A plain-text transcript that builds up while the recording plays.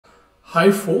Hi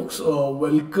folks,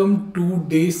 welcome to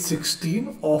day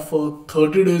 16 of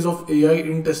 30 days of AI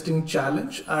in testing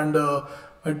challenge, and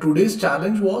my today's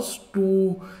challenge was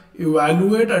to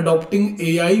evaluate adopting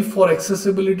AI for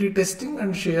accessibility testing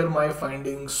and share my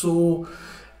findings. So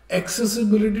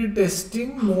accessibility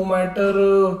testing, no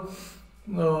matter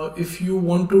if you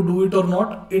want to do it or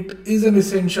not, it is an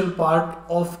essential part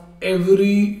of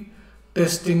every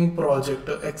testing project.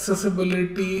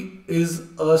 Accessibility is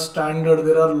a standard,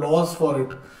 there are laws for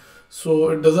it.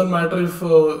 So it doesn't matter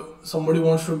if somebody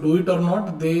wants to do it or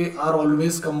not, they are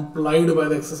always complied by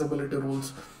the accessibility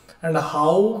rules. And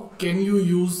how can you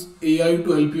use AI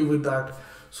to help you with that?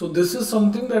 So this is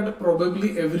something that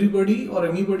probably everybody or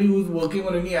anybody who's working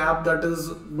on any app that is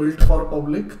built for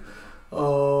public,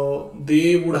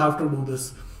 they would have to do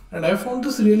this. And I found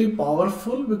this really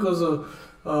powerful because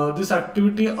this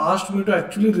activity asked me to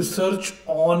actually research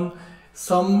on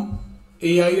some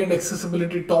AI and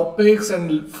accessibility topics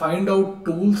and find out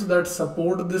tools that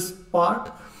support this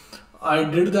part. I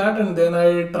did that, and then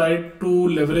I tried to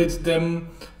leverage them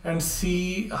and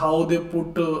see how they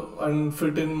put and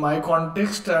fit in my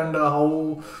context, and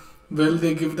how well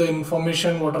they give the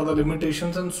information, what are the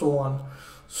limitations, and so on.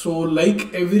 So,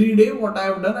 like every day, what I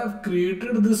have done, I've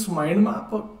created this mind map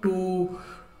to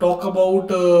talk about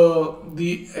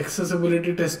the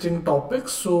accessibility testing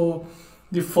topics. So,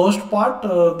 the first part,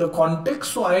 the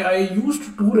context. So, I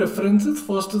used two references.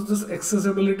 First is this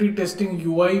accessibility testing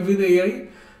UI with AI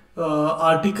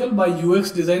article by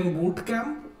UX Design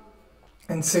Bootcamp,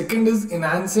 and second is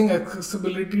enhancing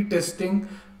accessibility testing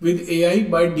with AI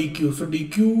by DQ. So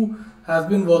DQ has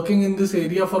been working in this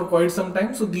area for quite some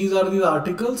time. So these are the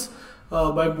articles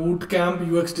by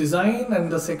Bootcamp UX Design,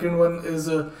 and the second one is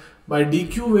by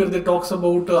DQ, where they talks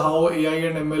about how AI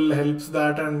and ML helps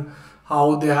that, and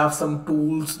how they have some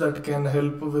tools that can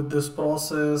help with this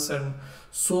process and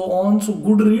so on. So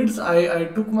good reads. I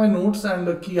took my notes and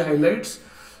the key highlights.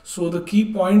 So the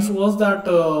key points was that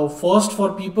first,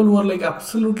 for people who are like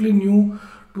absolutely new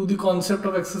to the concept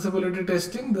of accessibility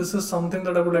testing, this is something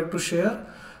that I would like to share.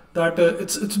 That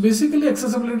it's basically,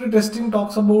 accessibility testing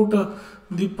talks about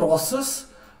the process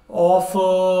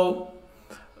of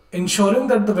ensuring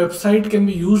that the website can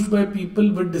be used by people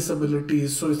with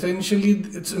disabilities. So essentially,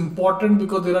 it's important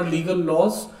because there are legal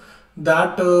laws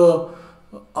that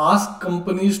ask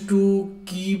companies to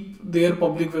keep their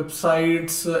public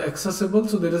websites accessible.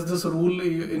 So there is this rule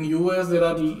in US, there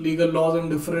are legal laws in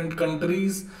different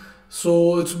countries.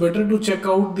 So it's better to check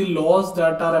out the laws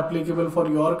that are applicable for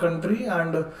your country.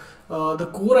 And the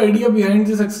core idea behind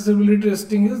this accessibility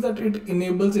testing is that it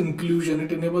enables inclusion.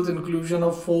 It enables inclusion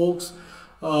of folks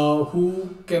who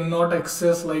cannot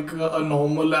access like a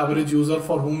normal average user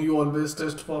for whom you always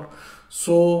test for.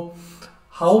 So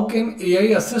how can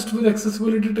AI assist with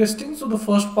accessibility testing? So the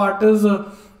first part is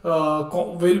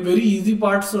very easy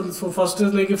part. So first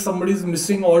is like if somebody is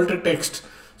missing alt text,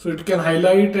 so it can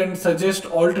highlight and suggest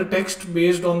alt text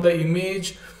based on the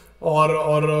image or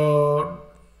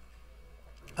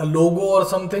a logo or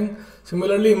something.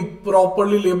 Similarly,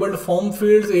 improperly labeled form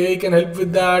fields, AI can help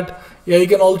with that. AI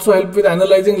can also help with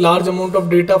analyzing large amount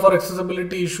of data for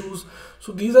accessibility issues.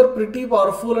 So these are pretty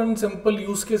powerful and simple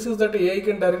use cases that AI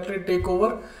can directly take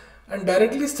over and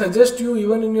directly suggest you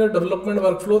even in your development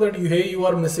workflow that hey, you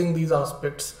are missing these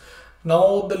aspects.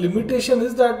 Now the limitation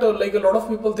is that like a lot of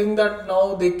people think that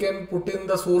now they can put in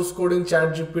the source code in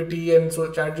ChatGPT, and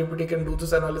so ChatGPT can do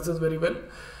this analysis very well.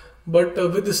 But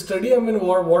with the study, I mean,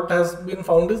 what has been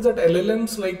found is that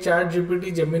LLMs like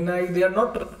ChatGPT, Gemini, they are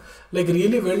not like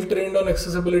really well trained on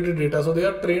accessibility data. So they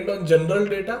are trained on general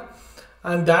data,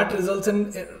 and that results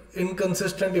in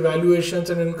inconsistent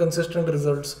evaluations and inconsistent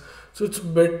results. So it's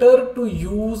better to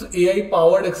use AI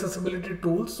powered accessibility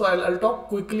tools. So I'll talk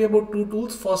quickly about two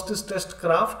tools. First is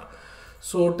TestCraft.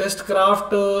 So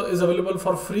TestCraft is available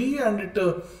for free, and it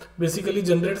basically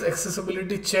generates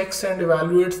accessibility checks and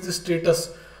evaluates the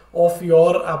status of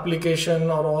your application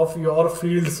or of your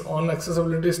fields on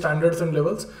accessibility standards and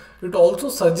levels. It also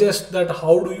suggests that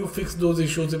how do you fix those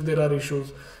issues if there are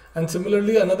issues. And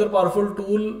similarly, another powerful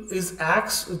tool is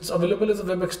Axe. It's available as a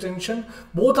web extension.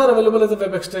 Both are available as a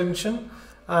web extension,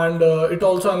 and it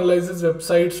also analyzes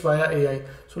websites via AI.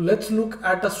 So let's look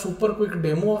at a super quick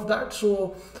demo of that.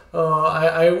 So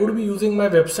I would be using my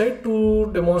website to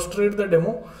demonstrate the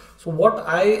demo. So what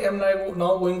I am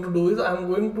now going to do is I'm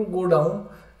going to go down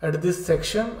at this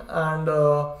section, and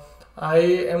I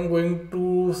am going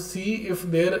to see if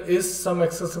there is some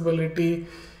accessibility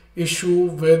issue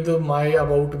with my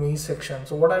about me section.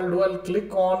 So what I'll do, I'll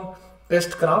click on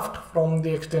TestCraft from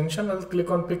the extension. I'll click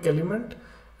on pick element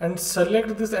and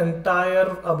select this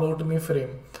entire about me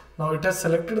frame. Now it has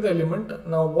selected the element.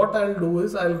 Now what I'll do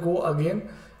is I'll go again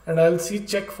and I'll see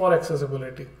check for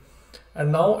accessibility,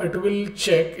 and now it will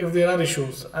check if there are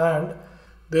issues. And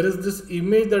there is this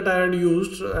image that I had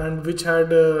used and which had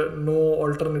no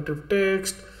alternative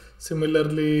text.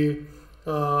 Similarly,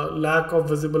 lack of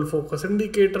visible focus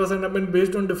indicators, and I mean,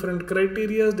 based on different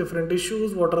criteria, different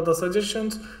issues, what are the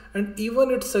suggestions, and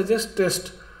even it suggests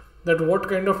test, that what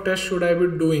kind of test should I be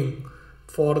doing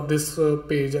for this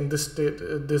page and this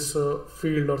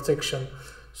field or section.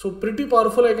 So pretty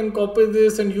powerful. I can copy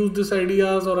this and use these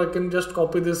ideas, or I can just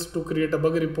copy this to create a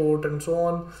bug report and so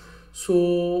on. So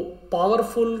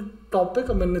powerful topic.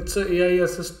 I mean, it's a AI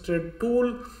assisted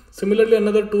tool. Similarly,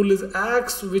 another tool is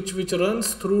Axe, which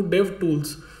runs through dev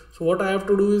tools. So what I have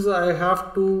to do is I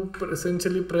have to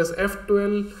essentially press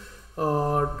F12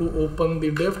 to open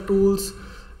the dev tools.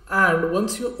 And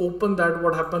once you open that,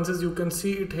 what happens is you can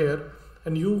see it here,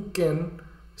 and you can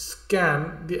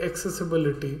scan the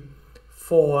accessibility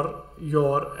for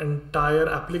your entire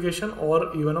application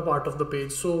or even a part of the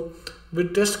page. So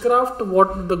with Testcraft,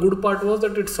 what the good part was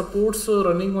that it supports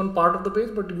running on part of the page,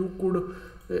 but you could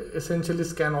essentially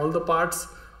scan all the parts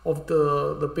of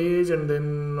the page, and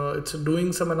then it's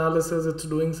doing some analysis, it's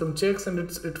doing some checks, and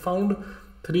it found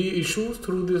 3 issues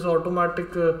through this automatic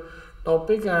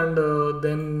topic. And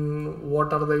then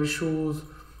what are the issues,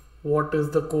 what is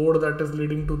the code that is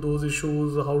leading to those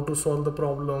issues, how to solve the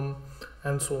problem,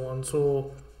 and so on.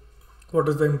 So what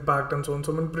is the impact and so on.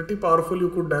 So I mean, pretty powerful. You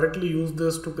could directly use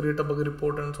this to create a bug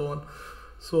report and so on.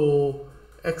 So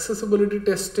accessibility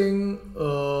testing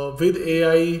with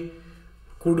AI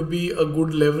could be a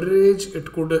good leverage.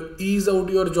 It could ease out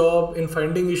your job in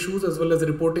finding issues as well as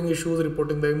reporting issues,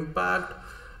 reporting the impact,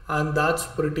 and that's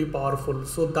pretty powerful.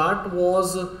 So that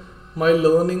was my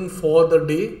learning for the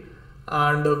day,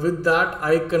 and with that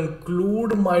I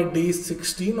conclude my day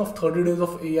 16 of 30 days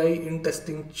of AI in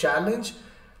testing challenge,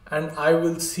 and I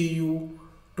will see you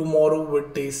tomorrow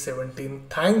with day 17.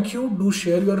 Thank you. Do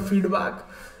share your feedback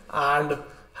and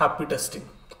happy testing.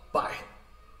 Bye.